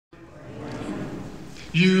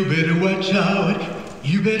You better watch out.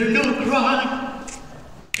 You better not cry.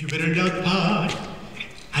 You better not pout.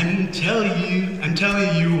 I'm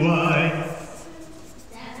telling you why.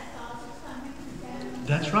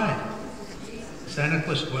 That's right. Santa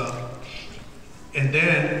Claus, well. And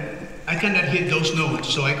then I cannot hit those notes,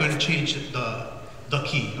 so I'm going to change the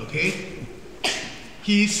key, okay?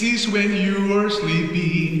 He sees when you are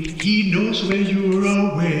sleeping. He knows when you're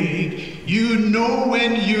awake. You know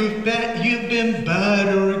when you've been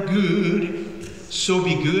bad or good. So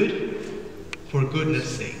be good for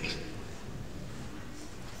goodness sake.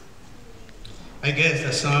 I guess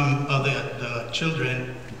that some of the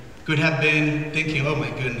children could have been thinking, oh my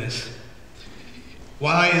goodness,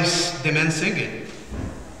 why is the man singing?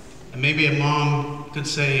 And maybe a mom could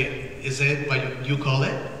say, is it what you call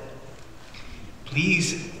it?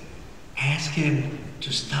 Please ask him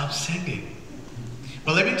to stop singing.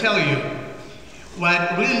 But let me tell you,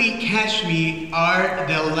 what really catch me are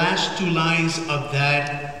the last two lines of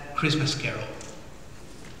that Christmas carol.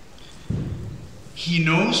 He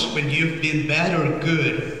knows when you've been bad or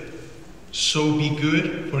good, so be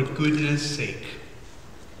good for goodness sake.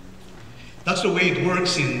 That's the way it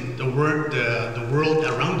works in the world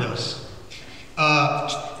around us.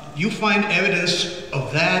 You find evidence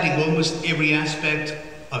of that in almost every aspect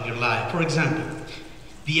of your life. For example,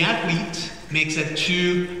 the athlete makes it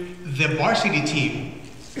to the varsity team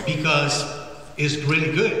because it's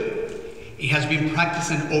really good. He has been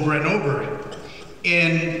practicing over and over.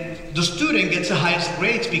 And the student gets the highest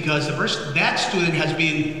grades because that student has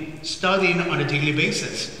been studying on a daily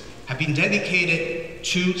basis, have been dedicated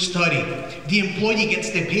to study. The employee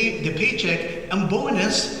gets the paycheck and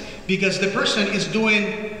bonus because the person is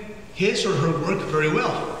doing his or her work very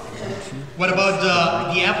well. What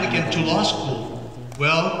about the applicant to law school?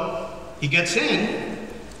 Well, he gets in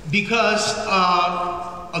because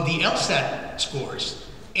of the LSAT scores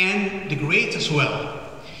and the grades as well.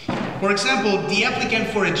 For example, the applicant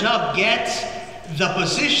for a job gets the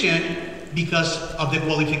position because of the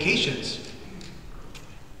qualifications.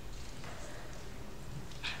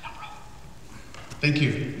 No problem. Thank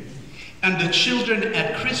you. And the children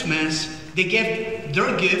at Christmas, they get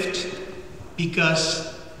their gift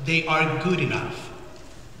because they are good enough.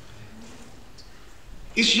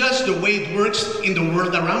 It's just the way it works in the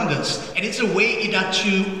world around us. And it's a way it ought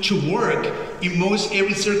to work in most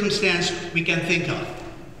every circumstance we can think of.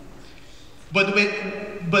 But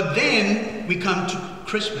then we come to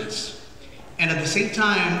Christmas. And at the same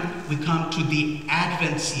time, we come to the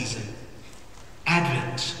Advent season.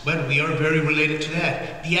 Advent, well, we are very related to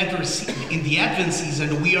that. In the Advent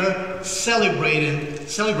season, we are celebrating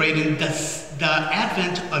the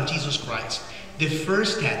Advent of Jesus Christ, the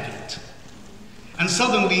first Advent. And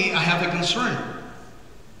suddenly, I have a concern.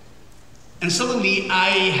 And suddenly, I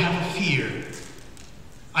have a fear.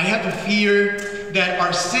 I have a fear that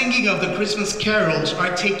our singing of the Christmas carols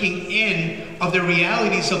are taking in of the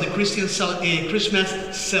realities of the Christmas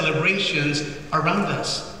celebrations around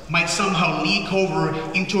us might somehow leak over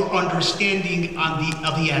into our understanding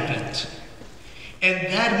of the Advent. And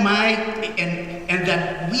that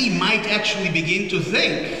we might actually begin to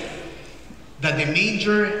think that the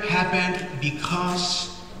manger happened because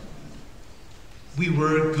we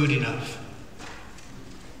were good enough.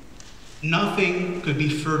 Nothing could be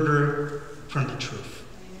further from the truth.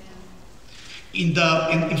 In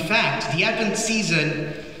fact, the Advent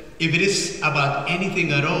season, if it is about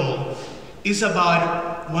anything at all, is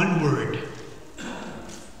about one word: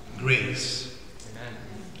 grace. Amen.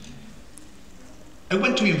 I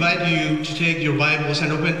want to invite you to take your Bibles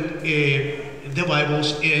and open the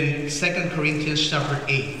Bibles in 2 Corinthians chapter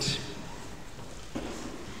 8.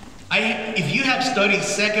 If you have studied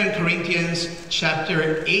 2 Corinthians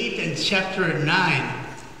chapter 8 and chapter 9,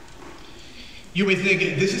 you may think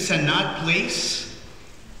this is an odd place,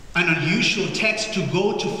 an unusual text to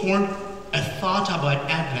go to form a thought about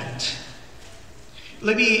Advent.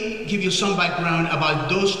 Let me give you some background about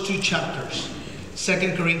those two chapters,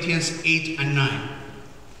 2 Corinthians 8 and 9.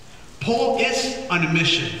 Paul is on a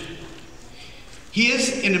mission. He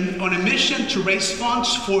is on a mission to raise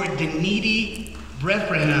funds for the needy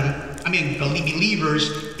believers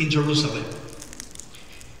in Jerusalem.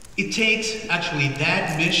 It takes actually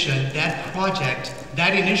that mission, that project,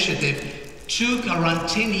 that initiative took around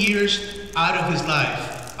 10 years out of his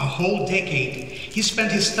life, a whole decade. He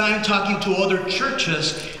spent his time talking to other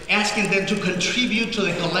churches, asking them to contribute to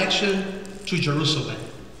the collection to Jerusalem.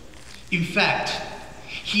 In fact,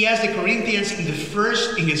 he asked the Corinthians in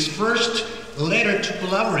his first letter to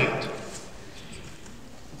collaborate.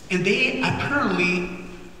 And they apparently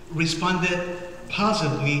responded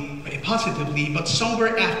positively, but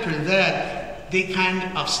somewhere after that, they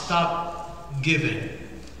kind of stopped giving.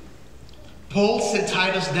 Paul sent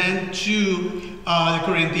Titus then to the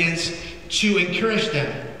Corinthians to encourage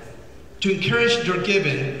them, to encourage their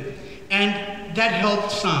giving, and that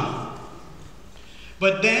helped some.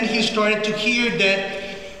 But then he started to hear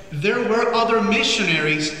that there were other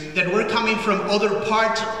missionaries that were coming from other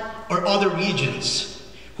parts or other regions,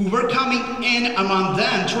 who were coming in among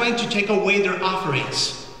them, trying to take away their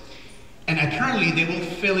offerings. And apparently they were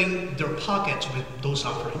filling their pockets with those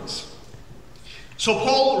offerings. So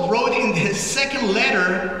Paul wrote in his second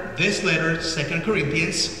letter, this letter, 2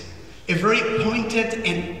 Corinthians, a very pointed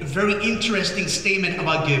and very interesting statement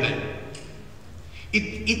about giving.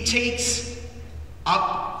 It takes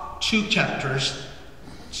up 2 chapters,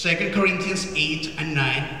 2 Corinthians 8 and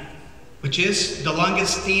 9, which is the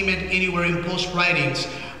longest statement anywhere in Paul's writings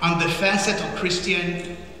on the facet of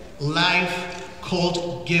Christian life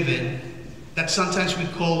called giving, that sometimes we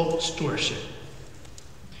call stewardship.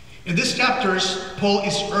 In these chapters, Paul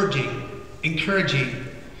is urging, encouraging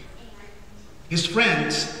his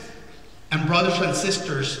friends and brothers and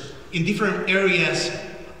sisters in different areas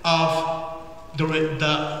of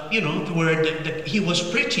where he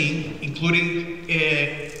was preaching, including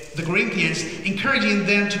the Corinthians, encouraging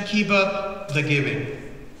them to keep up the giving.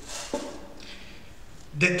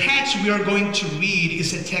 The text we are going to read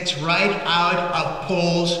is a text right out of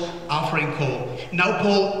Paul's offering call. Now,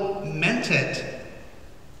 Paul meant it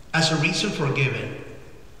as a reason for giving.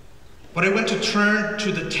 But I want to turn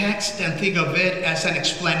to the text and think of it as an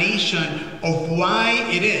explanation of why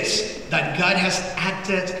it is that God has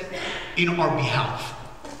acted in our behalf.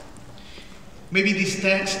 Maybe this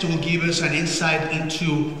text will give us an insight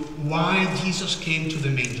into why Jesus came to the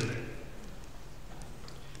manger.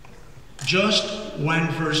 Just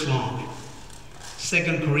one verse long.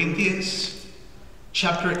 2 Corinthians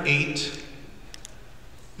chapter 8,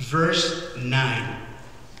 verse 9.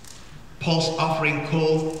 Paul's offering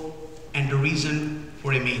call and the reason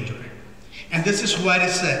for a manger. And this is what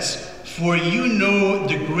it says. For you know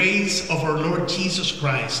the grace of our Lord Jesus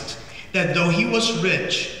Christ, that though he was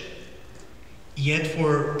rich, yet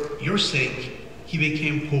for your sake he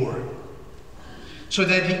became poor, so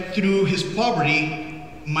that he, through his poverty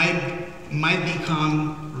might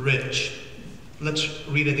become rich. Let's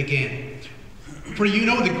read it again. For you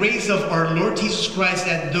know the grace of our Lord Jesus Christ,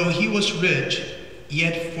 that though he was rich,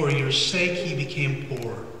 yet for your sake he became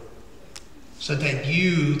poor, so that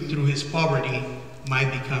you, through his poverty,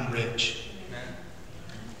 might become rich.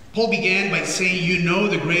 Paul began by saying, you know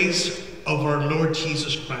the grace of our Lord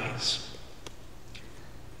Jesus Christ.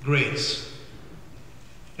 Grace.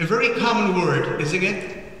 A very common word, isn't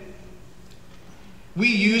it? We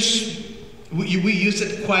use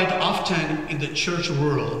it quite often in the church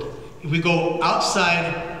world. If we go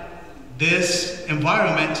outside this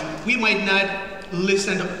environment, we might not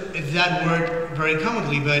listen to that word very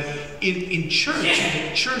commonly, but in the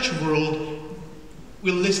church world,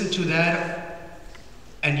 we listen to that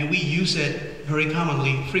and we use it very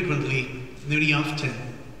commonly, frequently, very often.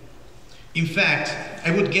 In fact,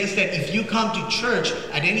 I would guess that if you come to church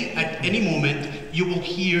at any moment, you will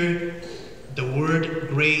hear the word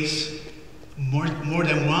grace more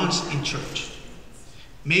than once in church.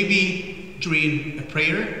 Maybe during a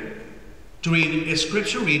prayer, during a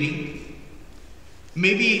scripture reading,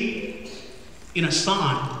 maybe in a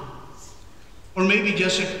song, or maybe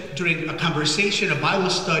just during a conversation, a Bible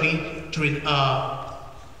study, during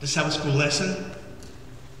the Sabbath school lesson.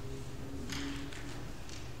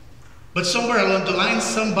 But somewhere along the line,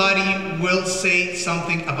 somebody will say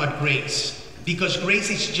something about grace, because grace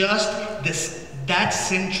is just that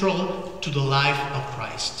central to the life of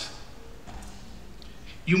Christ.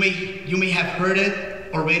 You may have heard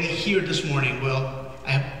it already here this morning. Well,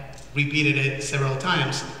 I have repeated it several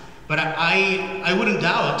times, but I wouldn't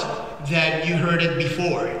doubt that you heard it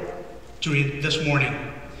before during this morning.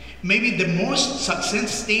 Maybe the most succinct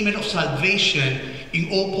statement of salvation in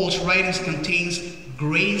all Paul's writings contains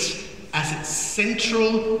grace as its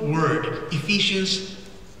central word, Ephesians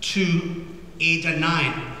 2, 8 and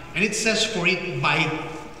 9. And it says, for it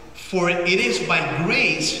is by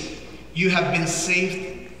grace you have been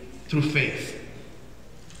saved through faith.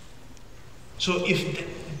 So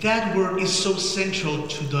if that word is so central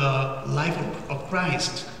to the life of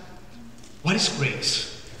Christ, what is grace?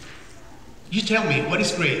 You tell me, what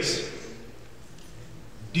is grace?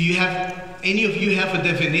 Do you have, any of you have a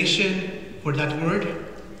definition for that word?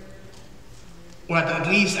 Or at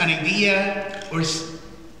least an idea, or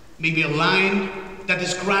maybe a line that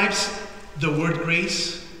describes the word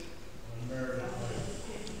grace?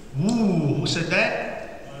 Ooh, who said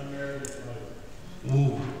that?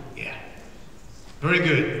 Ooh, yeah. Very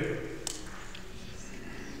good.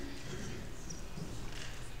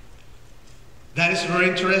 that is very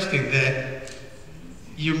interesting that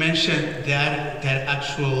you mentioned that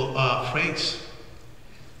actual phrase.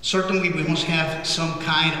 Certainly we must have some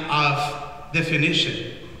kind of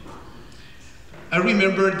definition. I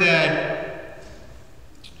remember that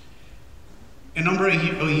a number of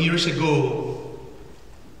years ago,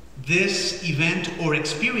 this event or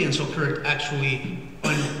experience occurred actually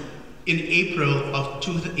in April of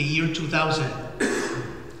the year 2000,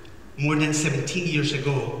 more than 17 years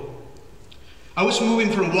ago. I was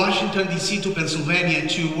moving from Washington, D.C. to Pennsylvania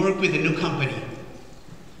to work with a new company.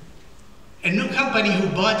 A new company who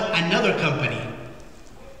bought another company.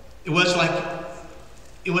 It was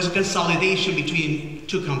a consolidation between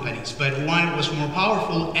two companies, but one was more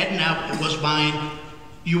powerful. Aetna was buying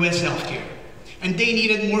U.S. healthcare. And they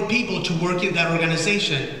needed more people to work in that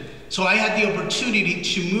organization. So I had the opportunity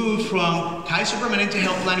to move from Kaiser Permanente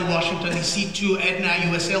Health Plan in Washington, D.C. to Aetna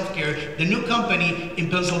U.S. Healthcare, the new company in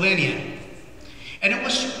Pennsylvania. And it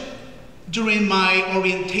was during my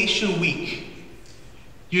orientation week.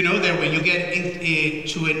 You know that when you get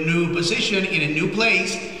into a new position in a new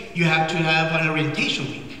place, you have to have an orientation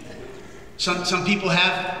week. Some people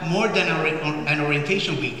have more than an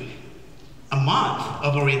orientation week, a month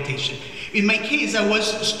of orientation. In my case, I was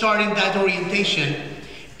starting that orientation,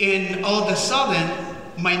 and all of a sudden,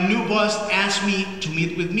 my new boss asked me to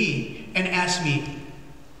meet with me and asked me,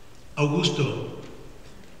 Augusto,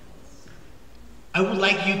 I would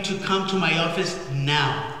like you to come to my office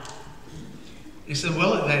now. He said,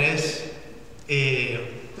 well, that is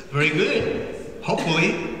very good,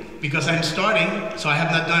 hopefully, because I'm starting, so I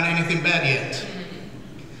have not done anything bad yet.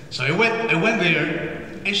 So I went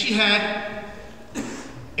there, and she had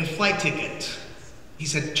a flight ticket. He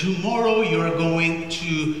said, tomorrow you're going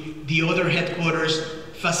to the other headquarters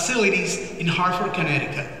facilities in Hartford,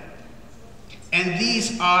 Connecticut. And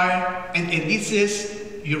this is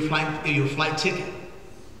your flight ticket.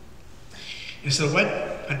 He said, what?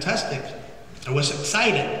 Fantastic. I was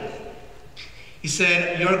excited. He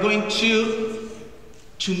said, you're going to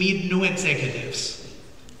meet new executives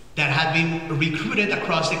that have been recruited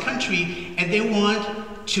across the country, and they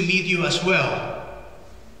want to meet you as well.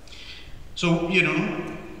 So, you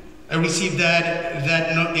know, I received that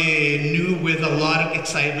news with a lot of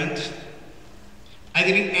excitement. I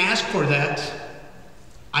didn't ask for that.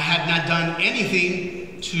 I had not done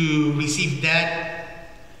anything to receive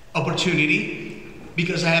that opportunity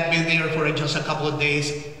because I had been there for just a couple of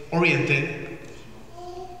days, oriented.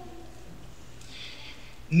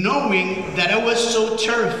 Knowing that I was so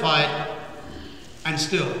terrified and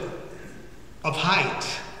still of height,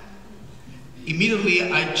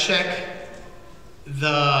 immediately I checked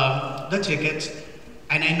the ticket,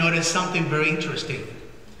 and I noticed something very interesting.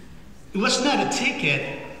 It was not a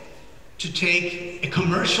ticket to take a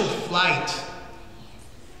commercial flight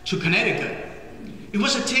to Connecticut. It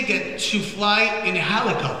was a ticket to fly in a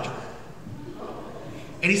helicopter.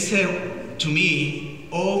 And he said to me,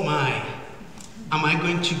 oh my, am I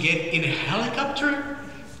going to get in a helicopter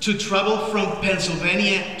to travel from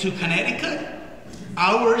Pennsylvania to Connecticut?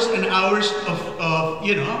 Hours and hours of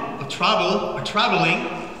traveling.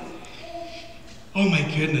 Oh my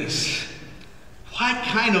goodness. What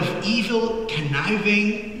kind of evil,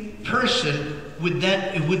 conniving person would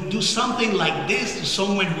do something like this to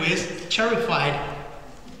someone who is terrified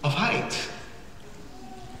of height?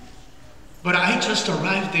 But I just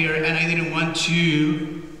arrived there and I didn't want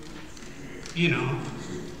to,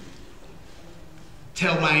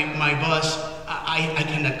 tell my boss, I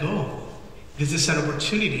cannot go. This is an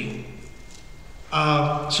opportunity.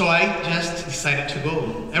 So I just decided to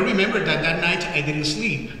go. I remember that night I didn't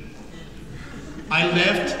sleep. I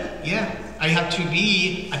left, I had to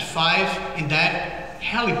be at 5 in that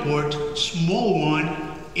heliport, small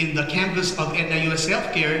one, in the campus of Aetna U.S.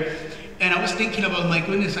 Healthcare. And I was thinking about, my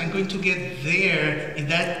goodness, I'm going to get there in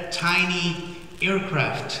that tiny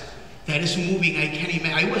aircraft that is moving. I can't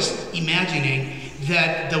imagine. I was imagining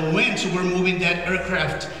that the winds were moving that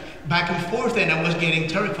aircraft back and forth, and I was getting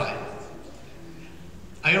terrified.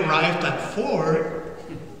 I arrived at 4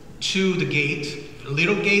 to the gate, a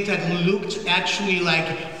little gate that looked actually like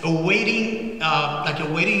a waiting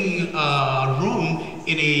room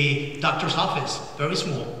in a doctor's office, very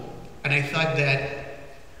small. And I thought that,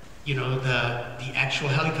 the actual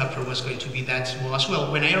helicopter was going to be that small as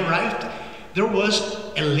well. When I arrived, there was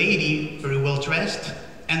a lady, very well dressed,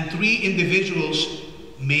 and 3 individuals,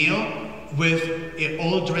 male, with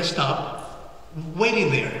all dressed up,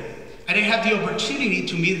 waiting there. And I had the opportunity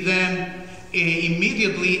to meet them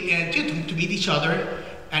immediately and to meet each other.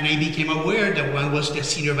 And I became aware that one was the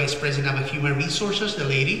Senior Vice President of Human Resources, the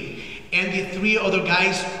lady, and the 3 other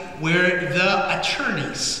guys were the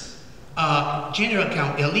attorneys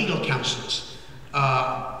legal counsels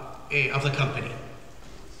of the company.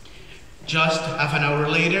 Just half an hour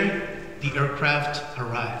later, the aircraft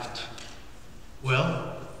arrived.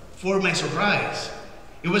 Well, for my surprise,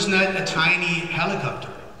 it was not a tiny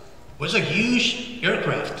helicopter. It was a huge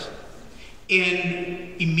aircraft.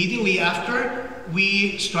 And immediately after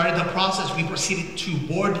we started the process, we proceeded to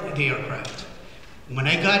board the aircraft. When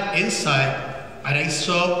I got inside and I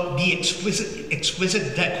saw the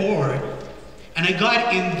exquisite decor, and I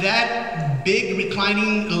got in that big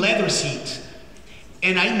reclining leather seat,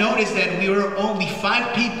 and I noticed that we were only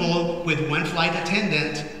 5 people with 1 flight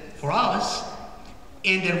attendant for us,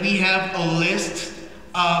 and that we have a list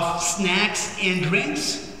of snacks and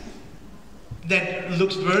drinks that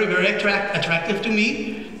looks very, very attractive to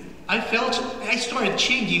me. I started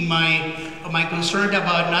changing my concern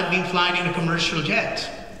about not being flying in a commercial jet.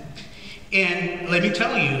 And let me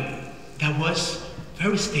tell you, that was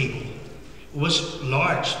very stable. It was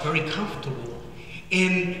large, very comfortable.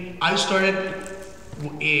 And I started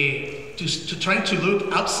to trying to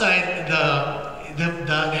look outside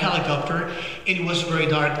the helicopter, and it was very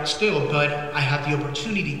dark still, but I had the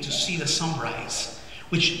opportunity to see the sunrise,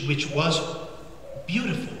 which was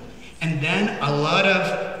beautiful. And then a lot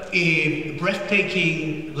of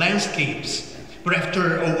breathtaking landscapes. But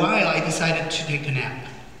after a while, I decided to take a nap.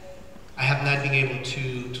 I have not been able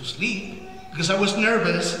to sleep because I was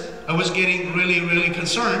nervous. I was getting really, really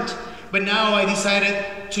concerned. But now I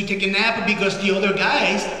decided to take a nap because the other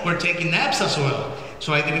guys were taking naps as well.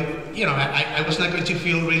 So I didn't, I was not going to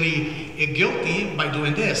feel really guilty by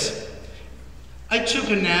doing this. I took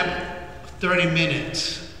a nap 30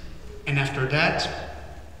 minutes. And after that,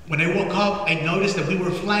 when I woke up, I noticed that we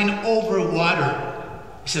were flying over water.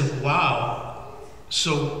 I said, wow,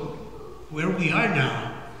 so where we are now?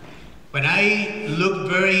 When I looked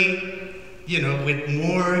very, with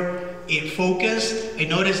more focus, I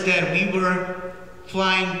noticed that we were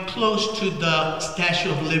flying close to the Statue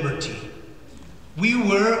of Liberty. We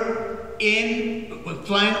were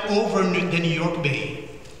flying over the New York Bay.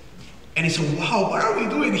 And I said, wow, what are we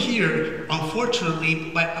doing here?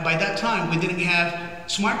 Unfortunately, by that time, we didn't have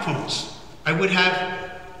smartphones. I would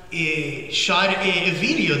have shot a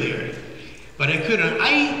video there, but I couldn't.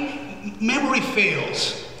 Memory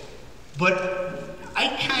fails, but I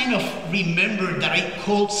kind of remember that I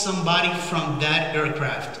called somebody from that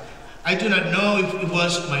aircraft. I do not know if it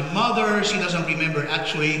was my mother. She doesn't remember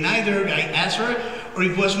actually neither. I asked her, or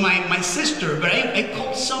it was my sister, but I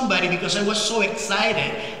called somebody because I was so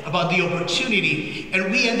excited about the opportunity.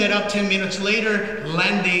 And we ended up 10 minutes later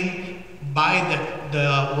landing by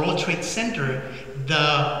the World Trade Center,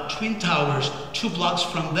 the Twin Towers, 2 blocks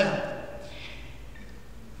from them.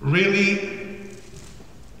 Really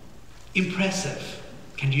impressive.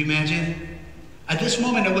 Can you imagine? At this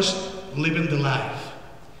moment, I was living the life.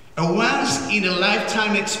 A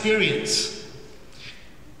once-in-a-lifetime experience.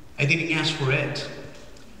 I didn't ask for it.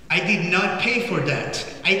 I did not pay for that.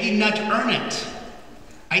 I did not earn it.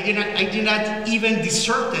 I did not even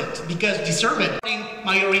deserve it in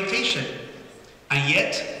my orientation. And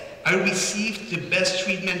yet, I received the best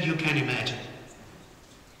treatment you can imagine.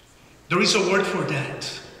 There is a word for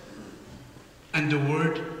that. And the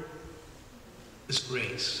word is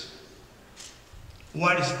grace.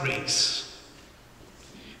 What is grace?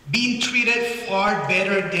 Being treated far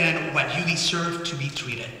better than what you deserve to be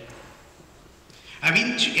treated. And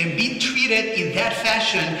being treated in that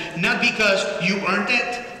fashion, not because you earned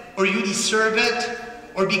it, or you deserve it,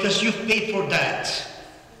 or because you've paid for that.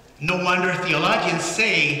 No wonder theologians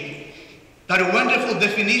say that a wonderful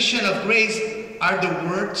definition of grace are the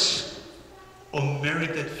words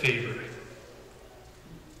unmerited favor.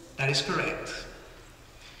 That is correct.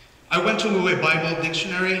 I went to a Bible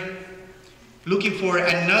dictionary looking for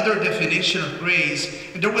another definition of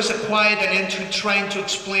grace, and there was a quiet entry trying to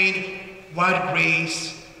explain what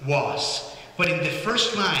grace was. But in the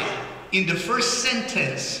first line, in the first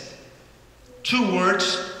sentence,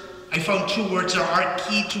 I found 2 words that are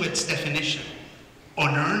key to its definition.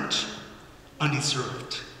 Unearned,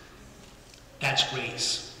 undeserved. That's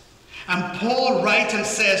grace. And Paul writes and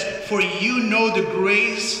says, for you know the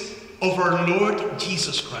grace of our Lord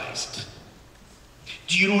Jesus Christ.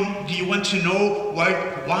 Do you want to know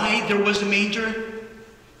why there was a manger?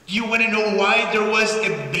 Do you want to know why there was a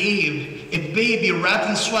baby wrapped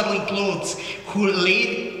in swaddling clothes who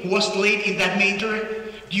was laid in that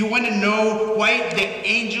manger? Do you want to know why the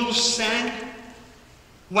angels sang?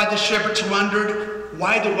 Why the shepherds wondered?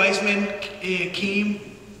 Why the wise men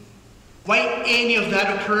came? Why any of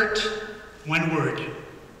that occurred? One word.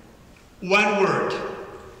 One word.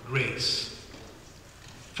 Grace.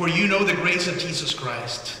 For you know the grace of Jesus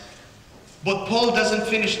Christ. But Paul doesn't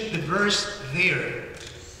finish the verse there.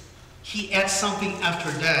 He adds something after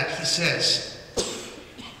that. He says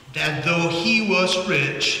that though he was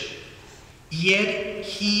rich, yet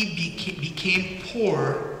he became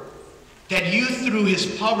poor, that you through his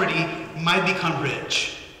poverty might become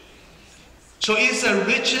rich. So it's a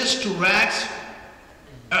riches to rags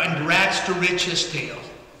and rags to riches tale,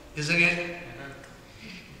 isn't it?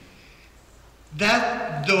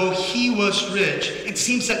 That though he was rich, it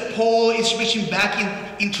seems that Paul is reaching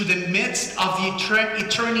back into the midst of the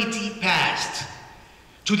eternity past,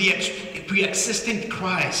 to the pre-existent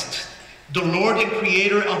Christ, the Lord and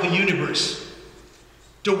Creator of the universe,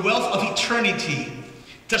 the wealth of eternity,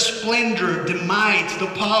 the splendor, the might, the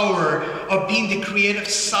power of being the creative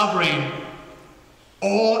sovereign,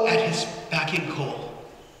 all at his beck and call.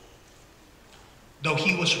 Though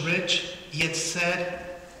he was rich,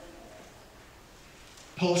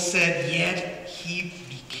 Paul said, yet he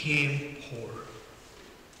became poor.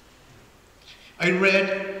 I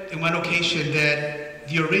read in one occasion that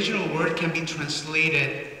the original word can be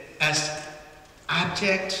translated as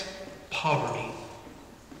abject poverty.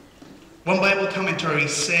 One Bible commentary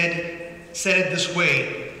said it this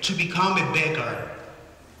way: to become a beggar.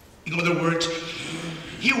 In other words,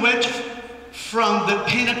 he went from the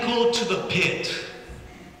pinnacle to the pit.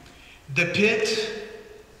 The pit,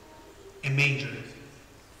 a manger.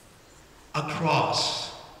 A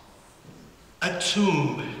cross, a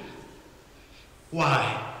tomb.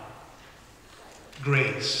 Why?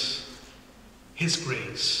 Grace, his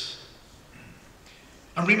grace.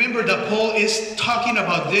 And remember that Paul is talking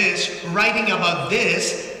about this, writing about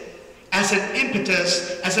this as an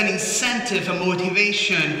impetus, as an incentive, a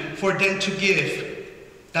motivation for them to give.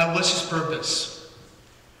 That was his purpose.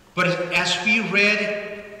 But as we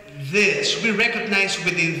read this, we recognize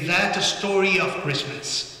within that the story of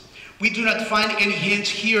Christmas. We do not find any hint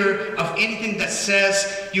here of anything that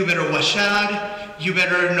says you better wash out, you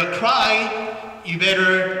better not cry, you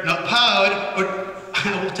better not pout, or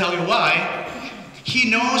I will tell you why. He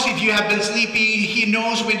knows if you have been sleeping, he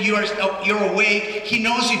knows when you're awake, he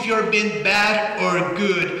knows if you're been bad or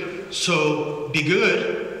good. So be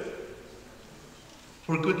good,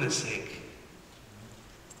 for goodness sake.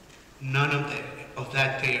 None of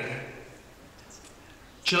that there.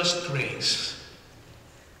 Just grace.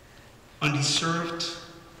 Undeserved,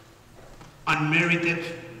 unmerited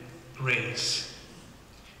grace.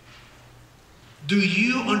 Do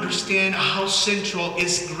you understand how central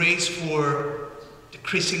is grace for the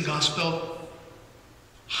Christian gospel?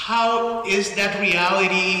 How is that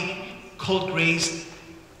reality called grace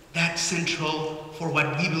that central for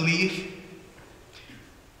what we believe?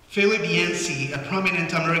 Philip Yancey, a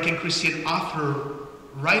prominent American Christian author,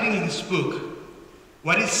 writing in his book,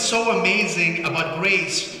 "What is so amazing about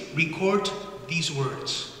grace," record these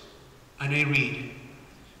words, and I read.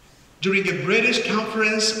 During a British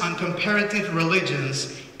conference on comparative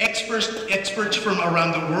religions, experts from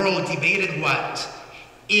around the world debated what,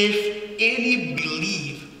 if any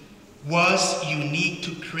belief, was unique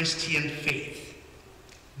to Christian faith.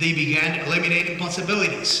 They began eliminating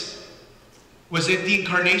possibilities. Was it the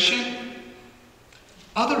incarnation?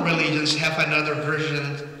 Other religions have another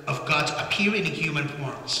version of God's appearing in human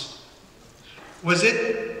forms. Was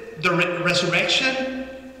it the resurrection?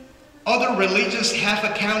 Other religions have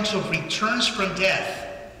accounts of returns from death.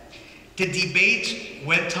 The debate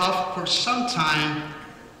went off for some time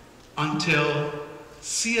until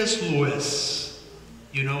C.S. Lewis,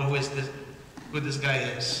 you know who this guy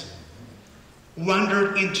is,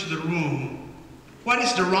 wandered into the room. What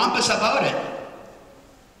is the rumpus about it?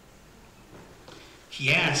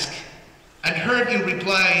 He asked, and heard in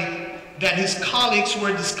reply that his colleagues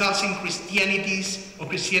were discussing Christianity's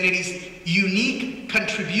unique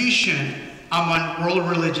contribution among world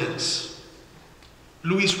religions.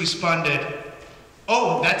 Lewis responded,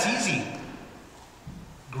 "Oh, that's easy.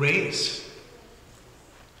 Grace."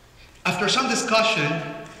 After some discussion,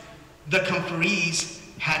 the conferees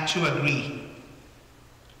had to agree.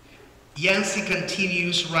 Yancey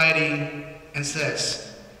continues writing and says,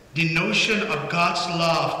 "The notion of God's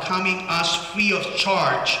love coming us free of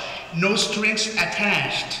charge, no strings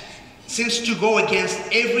attached, seems to go against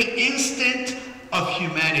every instinct of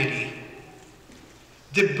humanity.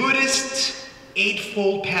 The Buddhist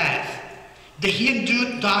Eightfold Path, the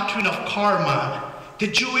Hindu doctrine of karma, the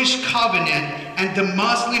Jewish covenant, and the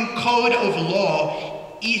Muslim code of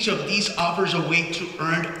law, each of these offers a way to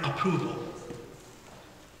earn approval.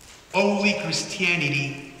 Only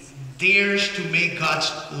Christianity dares to make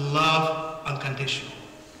God's love unconditional."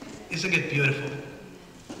 Isn't it beautiful?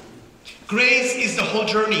 Grace is the whole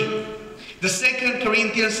journey. The 2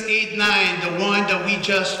 Corinthians 8:9, the one that we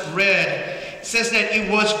just read, says that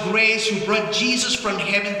it was grace who brought Jesus from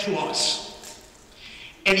heaven to us.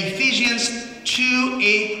 And Ephesians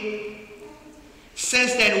 2:8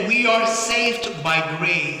 says that we are saved by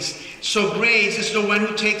grace. So grace is the one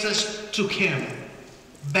who takes us to Him,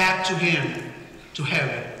 back to Him, to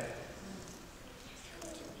heaven.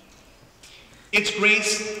 It's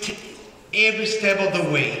grace every step of the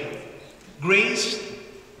way. Grace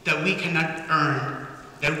that we cannot earn,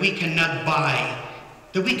 that we cannot buy,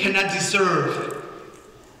 that we cannot deserve.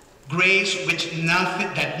 Grace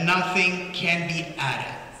that nothing can be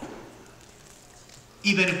added,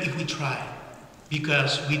 even if we try,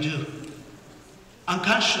 because we do.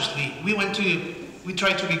 Unconsciously, we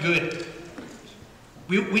try to be good.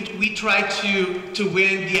 We try to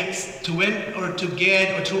win or to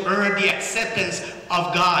get or to earn the acceptance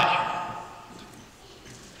of God.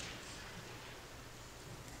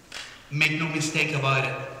 Make no mistake about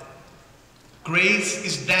it. Grace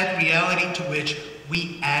is that reality to which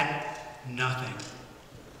we add nothing,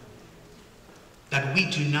 that we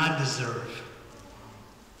do not deserve,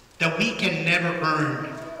 that we can never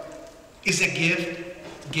earn. It's a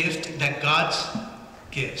gift that God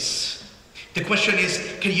gives. The question is,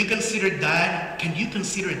 can you consider that? Can you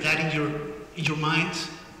consider that in your mind?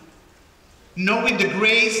 Knowing the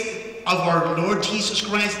grace of our Lord Jesus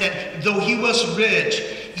Christ, that though He was rich,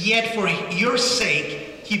 yet for your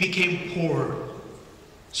sake He became poor,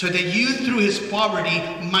 so that you through His poverty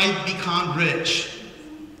might become rich.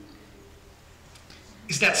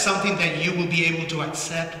 Is that something that you will be able to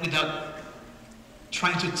accept without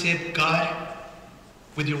trying to tip God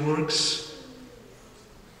with your works?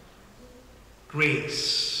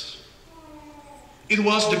 Grace. It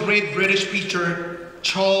was the great British preacher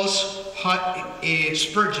Charles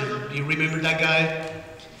Spurgeon, do you remember that guy?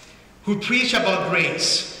 Who preached about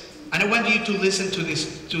grace. And I want you to listen to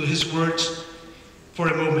his words for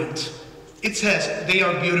a moment. It says, they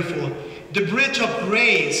are beautiful. The bridge of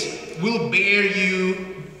grace will bear your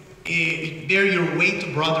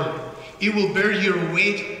weight, brother. It will bear your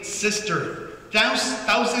weight, sister.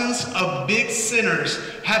 Thousands of big sinners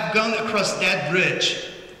have gone across that bridge.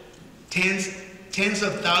 Tens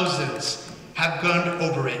of thousands have gone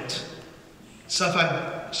over it. Some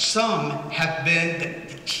have been the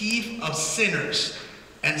chief of sinners,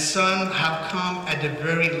 and some have come at the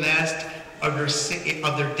very last of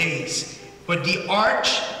their days. But the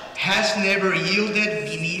arch has never yielded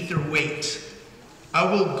beneath their weight. I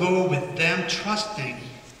will go with them, trusting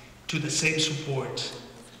to the same support.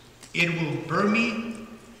 It will bear me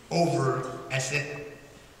over as it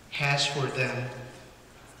has for them.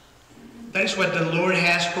 That is what the Lord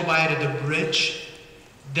has provided, the bridge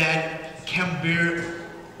that can bear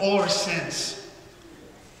all our sins.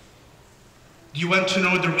 Do you want to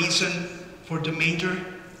know the reason for the manger?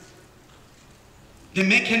 The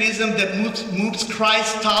mechanism that moves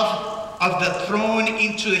Christ off of the throne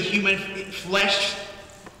into the human flesh.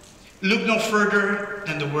 Look no further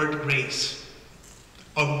than the word grace,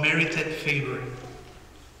 of merited favor.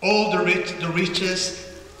 All the riches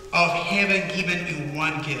of heaven given in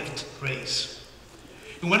one gift, grace.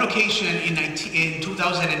 On one occasion in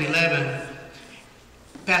 2011,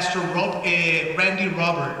 Pastor Randy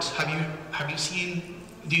Roberts, have you seen,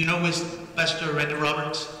 do you know who is Pastor Randy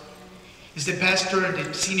Roberts? He's the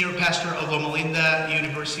senior pastor of Loma Linda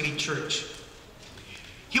University Church.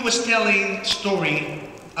 He was telling a story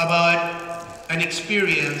about an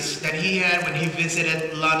experience that he had when he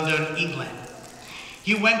visited London, England.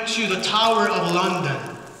 He went to the Tower of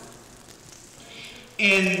London,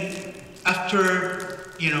 and after,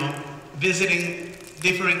 visiting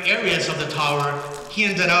different areas of the tower, he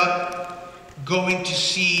ended up going to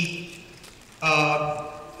see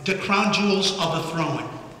the crown jewels of the throne.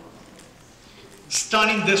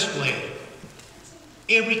 Stunning display.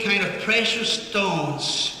 Every kind of precious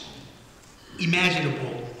stones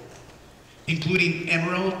imaginable, including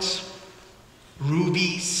emeralds,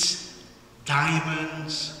 rubies,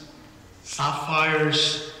 diamonds,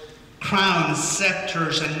 sapphires, crowns,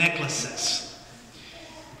 scepters, and necklaces.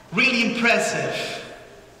 Really impressive.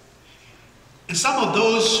 And some of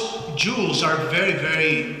those jewels are very,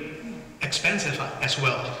 very expensive as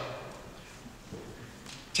well.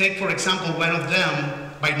 Take, for example, one of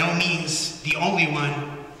them, by no means the only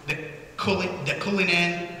one, the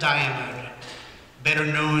Cullinan diamond, better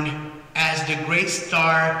known as the Great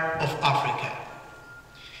Star of Africa.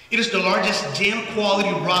 It is the largest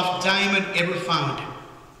gem-quality rough diamond ever found,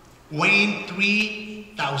 weighing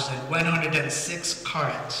 3,106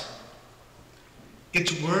 carats.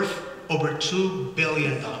 It's worth over $2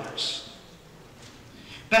 billion.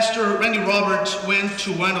 Pastor Randy Roberts went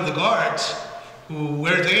to one of the guards who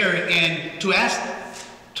were there and to ask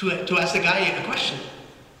the guy a question.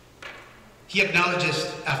 He acknowledges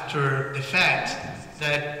after the fact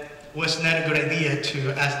that was not a good idea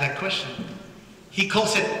to ask that question. He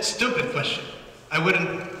calls it a stupid question. I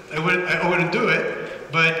wouldn't do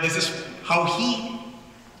it, but this is how he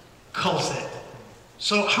calls it.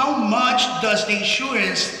 So how much does the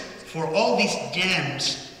insurance for all these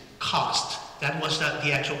dams cost? That was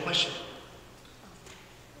the actual question.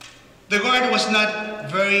 The guard was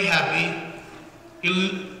not very happy.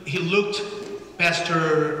 He looked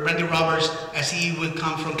Pastor Randy Roberts as he would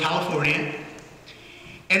come from California.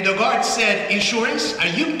 And the guard said, "Insurance? Are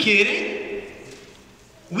you kidding?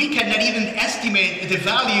 We cannot even estimate the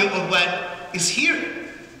value of what is here.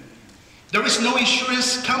 There is no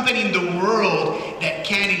insurance company in the world that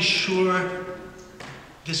can insure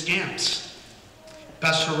these dams."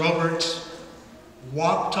 Pastor Roberts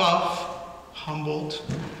walked off, humbled,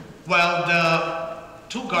 while the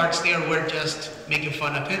two guards there were just making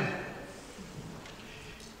fun of him.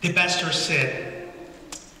 The pastor said,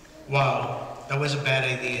 "Wow, that was a bad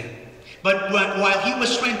idea." But while he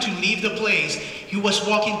was trying to leave the place, he was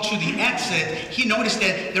walking to the exit. He noticed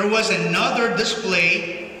that there was another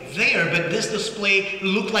display there, but this display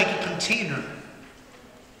looked like a container.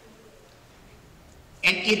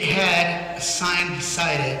 And it had a sign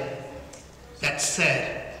beside it that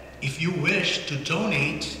said, "If you wish to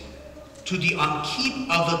donate to the upkeep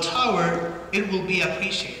of the tower, it will be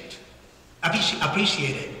appreciated."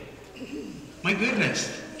 My goodness.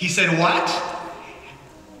 He said, "What?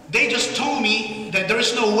 They just told me that there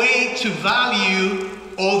is no way to value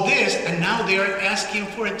all this, and now they are asking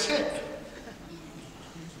for a tip."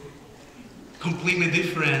 Completely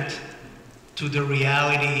different to the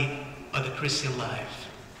reality of the Christian life.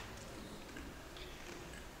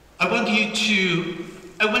 I want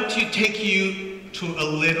to take you to a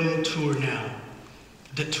little tour now.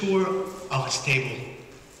 The tour of a stable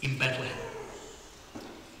in Bethlehem.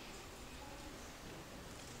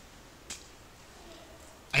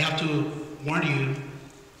 I have to warn you,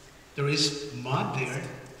 there is mud there,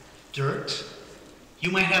 dirt.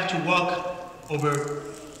 You might have to walk over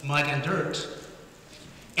mud and dirt.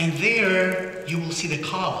 And there you will see the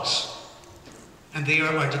cows. And there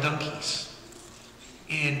are the donkeys.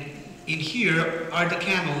 And in here are the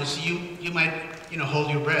camels. You might,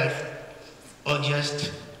 hold your breath or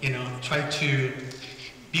just, try to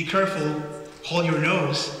be careful, hold your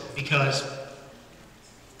nose, because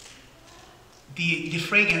the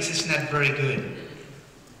fragrance is not very good.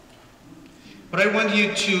 But I want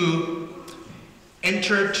you to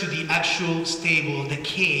enter to the actual stable, the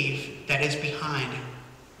cave that is behind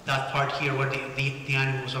that part here where the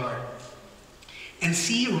animals are. And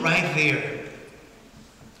see right there.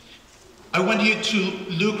 I want you to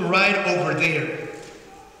look right over there.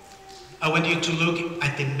 I want you to look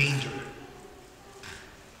at the manger,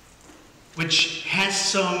 which has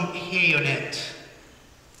some hay on it.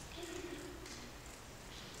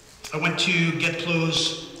 I want to get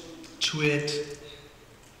close to it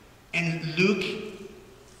and look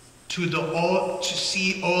to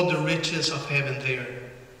see all the riches of heaven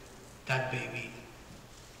there. That baby.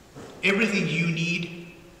 Everything you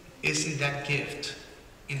need is in that gift,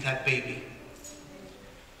 in that baby.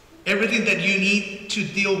 Everything that you need to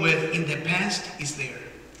deal with in the past is there.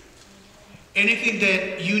 Anything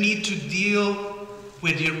that you need to deal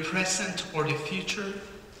with your present or the future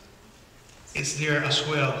is there as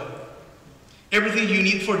well. Everything you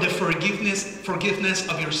need for the forgiveness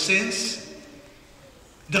of your sins,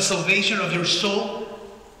 the salvation of your soul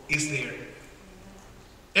is there.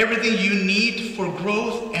 Everything you need for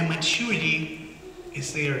growth and maturity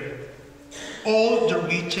is there. All the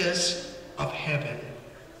riches of heaven.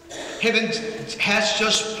 Heaven has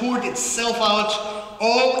just poured itself out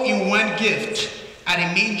all in one gift at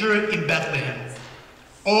a manger in Bethlehem.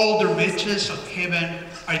 All the riches of heaven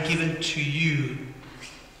are given to you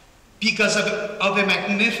because of a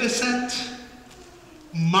magnificent,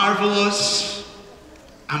 marvelous,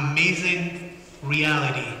 amazing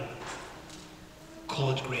reality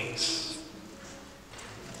called grace.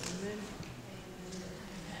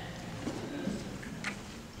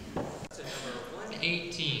 Lesson number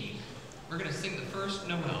 118. We're going to sing the first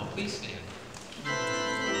Noel. Please stand.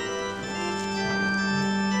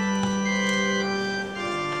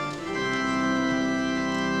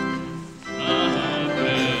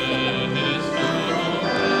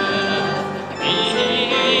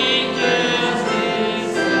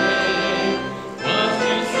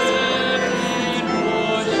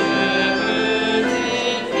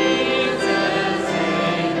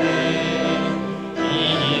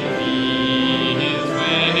 His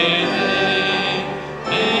way.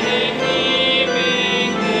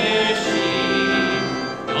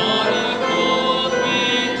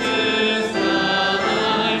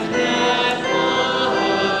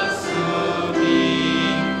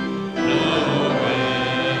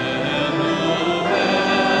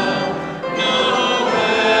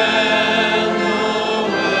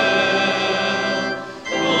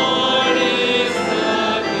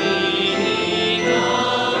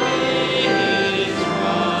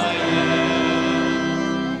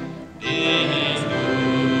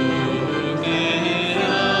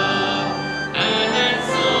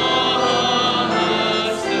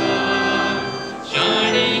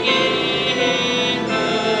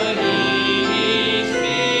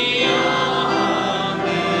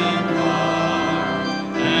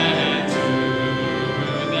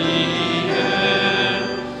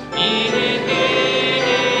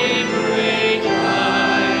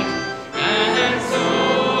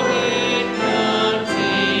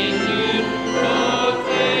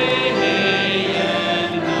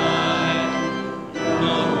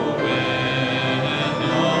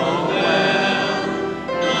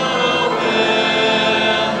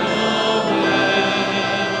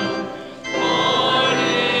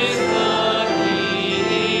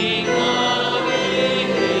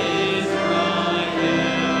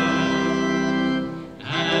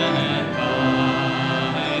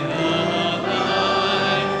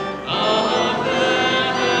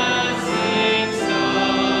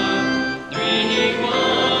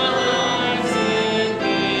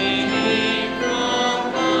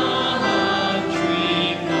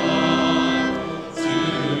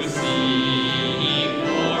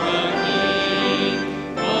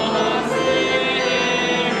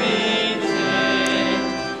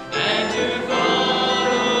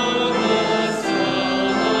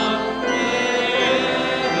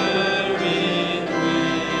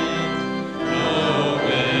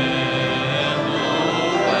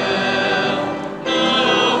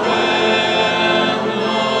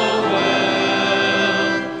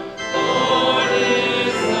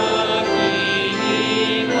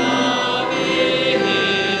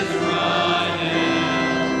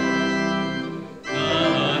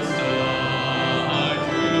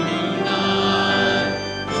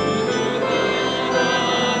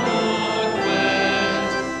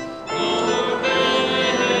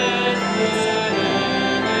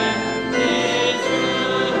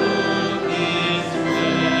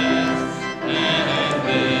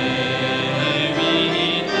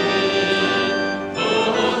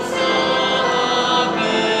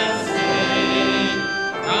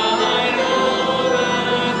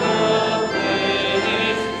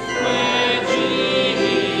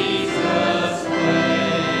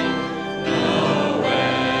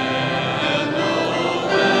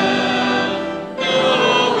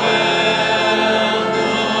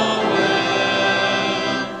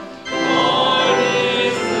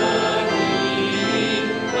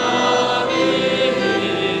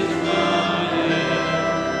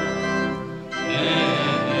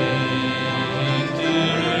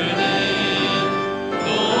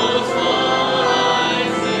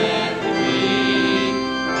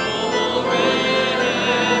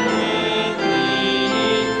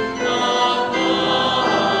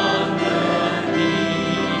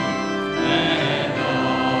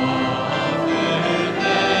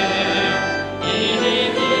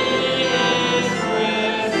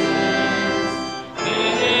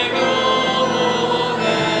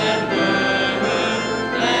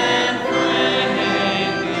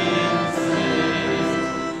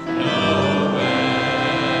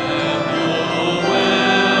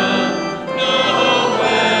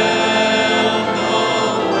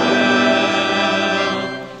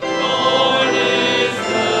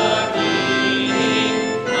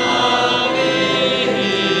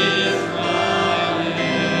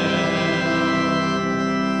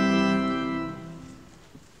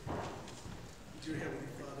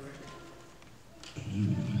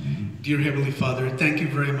 thank you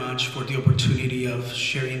very much for the opportunity of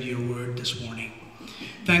sharing your word this morning.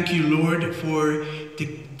 Thank you, Lord, for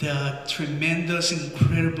the tremendous,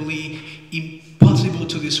 incredibly impossible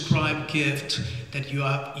to describe gift that you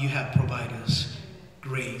have provided us.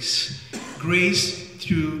 Grace. Grace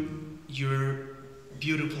through your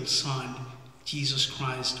beautiful Son, Jesus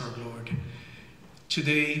Christ our Lord.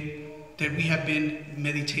 Today, that we have been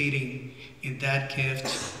meditating in that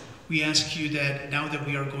gift, we ask you that now that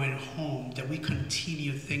we are going home, that we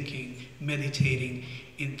continue thinking, meditating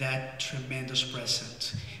in that tremendous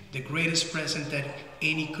present. The greatest present that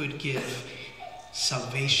any could give,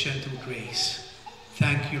 salvation through grace.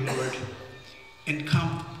 Thank you, Lord. And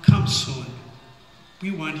come soon.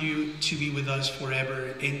 We want you to be with us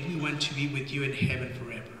forever, and we want to be with you in heaven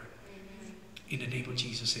forever. In the name of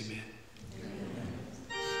Jesus, amen.